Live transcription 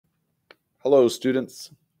Hello, students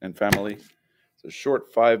and family. It's a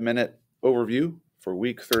short 5-minute overview for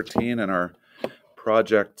week 13 in our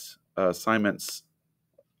project assignments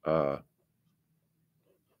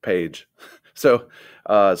page. So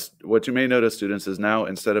what you may notice, students, is now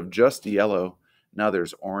instead of just yellow, now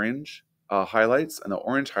there's orange highlights, and the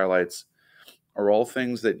orange highlights are all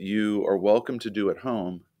things that you are welcome to do at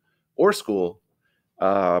home or school.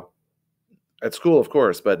 At school, of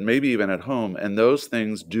course, but maybe even at home, and those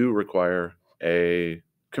things do require a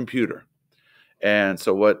computer. And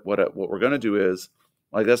so what we're going to do is,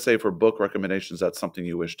 like, let's say for book recommendations, that's something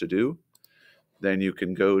you wish to do. Then you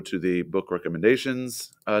can go to the book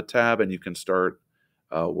recommendations tab, and you can start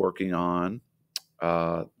working on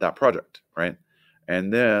that project, right?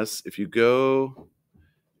 And this, if you go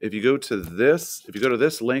to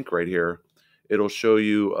this link right here, it'll show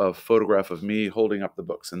you a photograph of me holding up the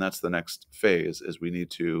books, and that's the next phase. Is we need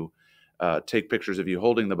to take pictures of you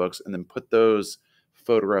holding the books, and then put those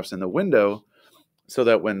photographs in the window, so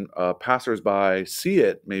that when passersby see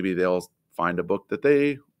it, maybe they'll find a book that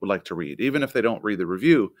they would like to read. Even if they don't read the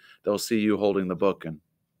review, they'll see you holding the book, and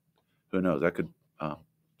who knows, that could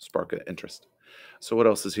spark an interest. So what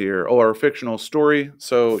else is here? Oh, our fictional story.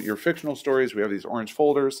 So your fictional stories, we have these orange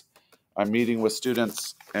folders. I'm meeting with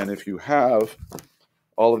students, and if you have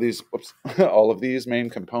all of these, all of these main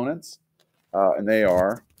components, and they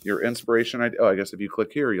are your inspiration idea. Oh, I guess if you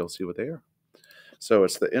click here, you'll see what they are. So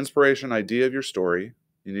it's the inspiration idea of your story.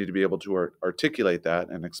 You need to be able to articulate that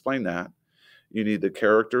and explain that. You need the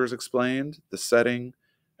characters explained, the setting,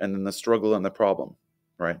 and then the struggle and the problem,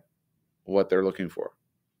 right? What they're looking for.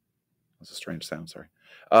 That's a strange sound, sorry.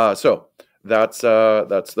 So that's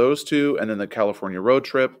those two, and then the California road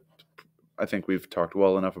trip. I think we've talked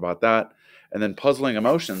well enough about that. And then puzzling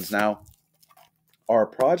emotions. Now, our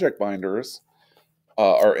project binders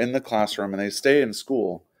are in the classroom, and they stay in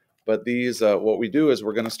school. But these, what we do is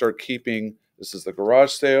we're going to start keeping, this is the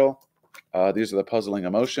garage sale. These are the puzzling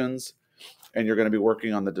emotions. And you're going to be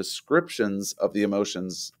working on the descriptions of the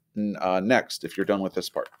emotions next, if you're done with this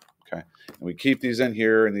part. Okay. And we keep these in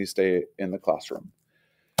here, and these stay in the classroom.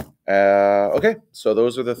 Okay, so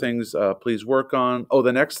those are the things please work on. Oh,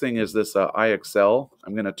 the next thing is this iExcel.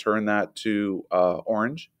 I'm going to turn that to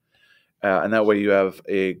orange. And that way you have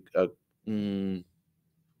a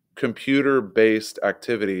computer-based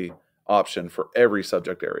activity option for every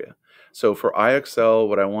subject area. So for iExcel,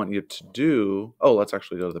 what I want you to do, oh, let's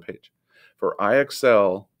actually go to the page. For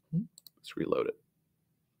iExcel, let's reload it.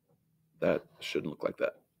 That shouldn't look like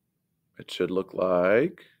that. It should look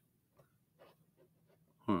like,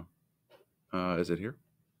 is it here?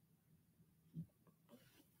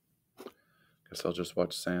 Guess I'll just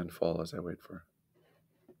watch sand fall as I wait for,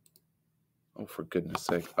 oh, for goodness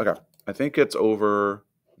sake. Okay, I think it's over,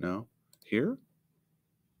 no, here?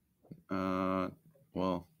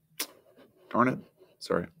 Well, darn it,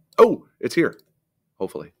 sorry. Oh, it's here,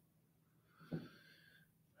 hopefully.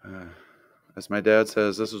 As my dad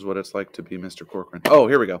says, this is what it's like to be Mr. Corcoran. Oh,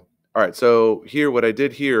 here we go. All right, so here, what I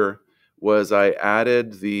did here was I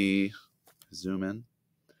added the, zoom in.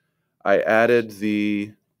 I added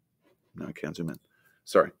the, no, I can't zoom in.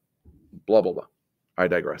 Sorry, blah, blah, blah. I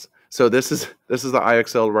digress. So this is the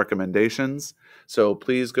iExcel recommendations. So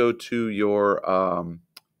please go to your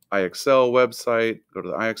iExcel website, go to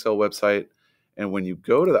the iExcel website, and when you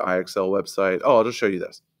go to the iExcel website, oh, I'll just show you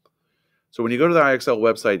this. So when you go to the iExcel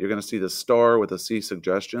website, you're going to see the star with the C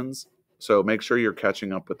suggestions. So make sure you're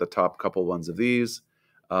catching up with the top couple ones of these.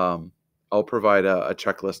 I'll provide a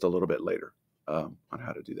checklist a little bit later on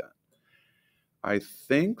how to do that. I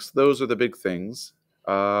think those are the big things.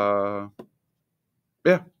 Yeah,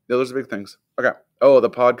 those are the big things. Okay. Oh, the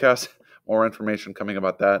podcast, more information coming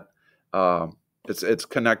about that. It's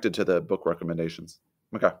connected to the book recommendations.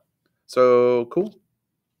 Okay. So cool.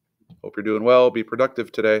 Hope you're doing well. Be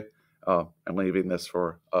productive today. I'm leaving this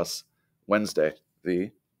for us Wednesday,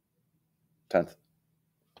 the 10th.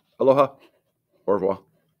 Aloha. Au revoir.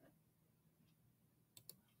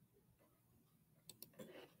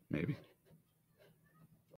 Maybe.